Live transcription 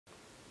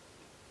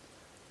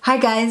Hi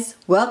guys,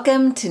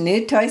 welcome to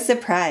New Toy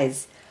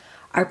Surprise.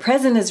 Our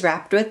present is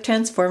wrapped with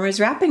Transformers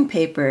wrapping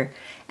paper,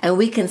 and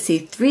we can see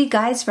 3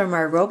 guys from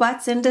our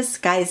Robots in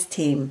Disguise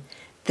team.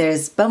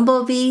 There's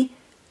Bumblebee,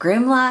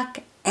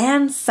 Grimlock,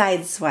 and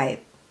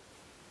Sideswipe.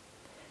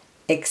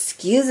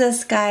 Excuse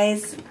us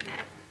guys,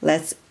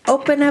 let's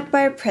open up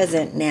our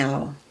present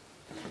now.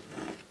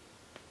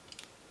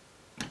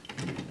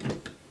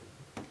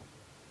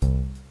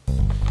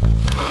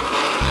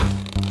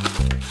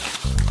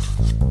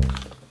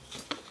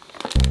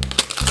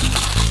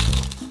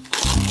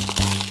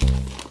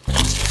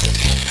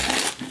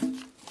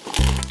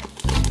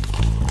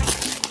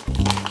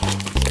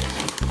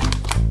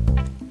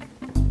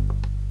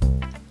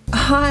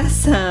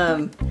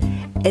 Awesome!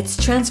 It's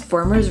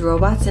Transformers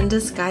Robots in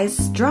Disguise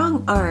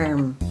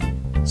Strongarm.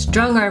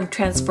 Strongarm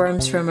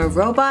transforms from a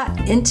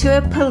robot into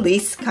a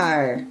police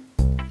car.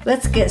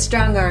 Let's get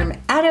Strongarm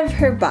out of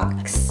her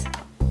box.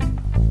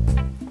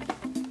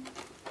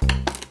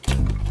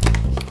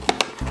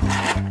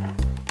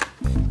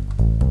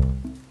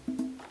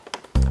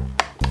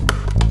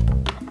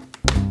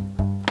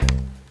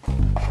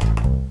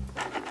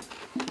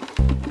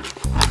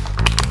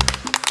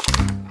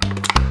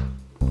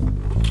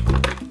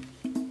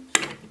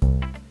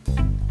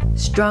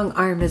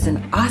 Strongarm is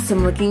an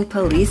awesome looking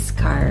police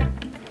car.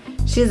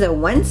 She's a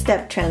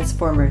one-step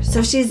transformer,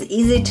 so she's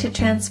easy to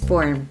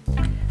transform.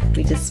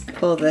 We just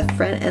pull the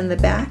front and the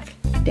back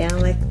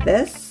down like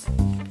this.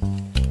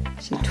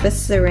 She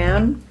twists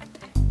around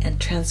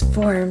and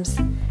transforms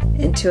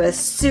into a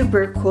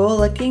super cool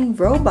looking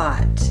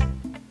robot. So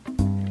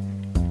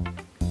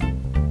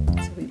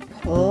we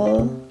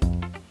pull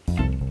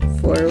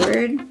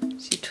forward,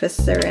 she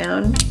twists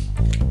around,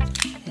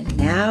 and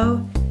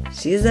now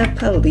she's a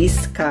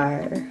police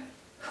car.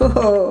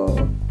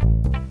 Whoa!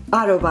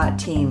 Autobot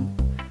team,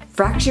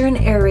 Fracture and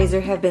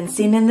Airazor have been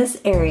seen in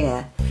this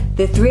area.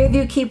 The 3 of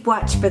you keep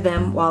watch for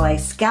them while I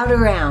scout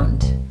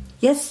around.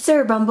 Yes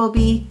sir,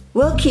 Bumblebee,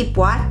 we'll keep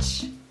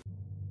watch.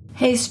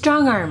 Hey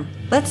Strongarm,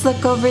 let's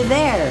look over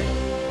there.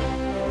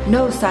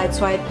 No,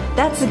 Sideswipe,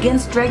 that's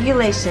against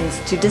regulations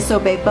to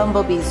disobey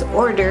Bumblebee's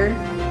order.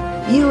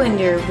 You and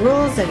your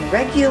rules and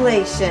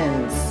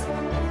regulations.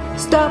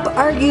 Stop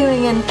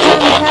arguing and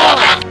come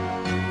help!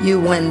 You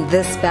won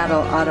this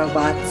battle,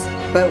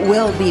 Autobots, but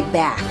we'll be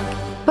back.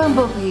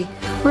 Bumblebee,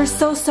 we're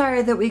so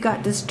sorry that we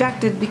got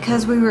distracted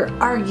because we were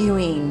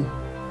arguing.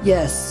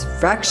 Yes,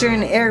 Fracture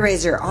and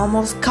Airazor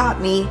almost caught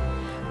me,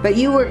 but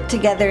you worked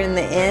together in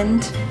the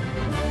end.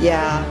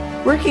 Yeah,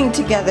 working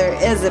together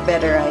is a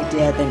better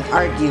idea than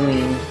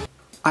arguing.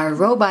 Our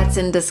Robots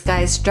in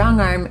Disguise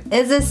Strongarm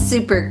is a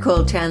super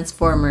cool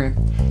transformer.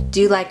 Do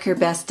you like her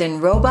best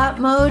in robot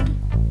mode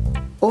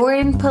or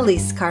in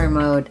police car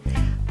mode?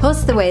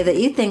 Post the way that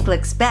you think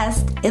looks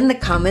best in the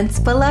comments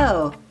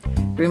below.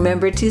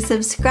 Remember to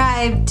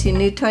subscribe to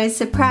New Toy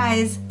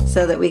Surprise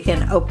so that we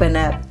can open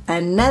up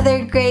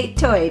another great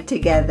toy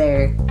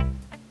together.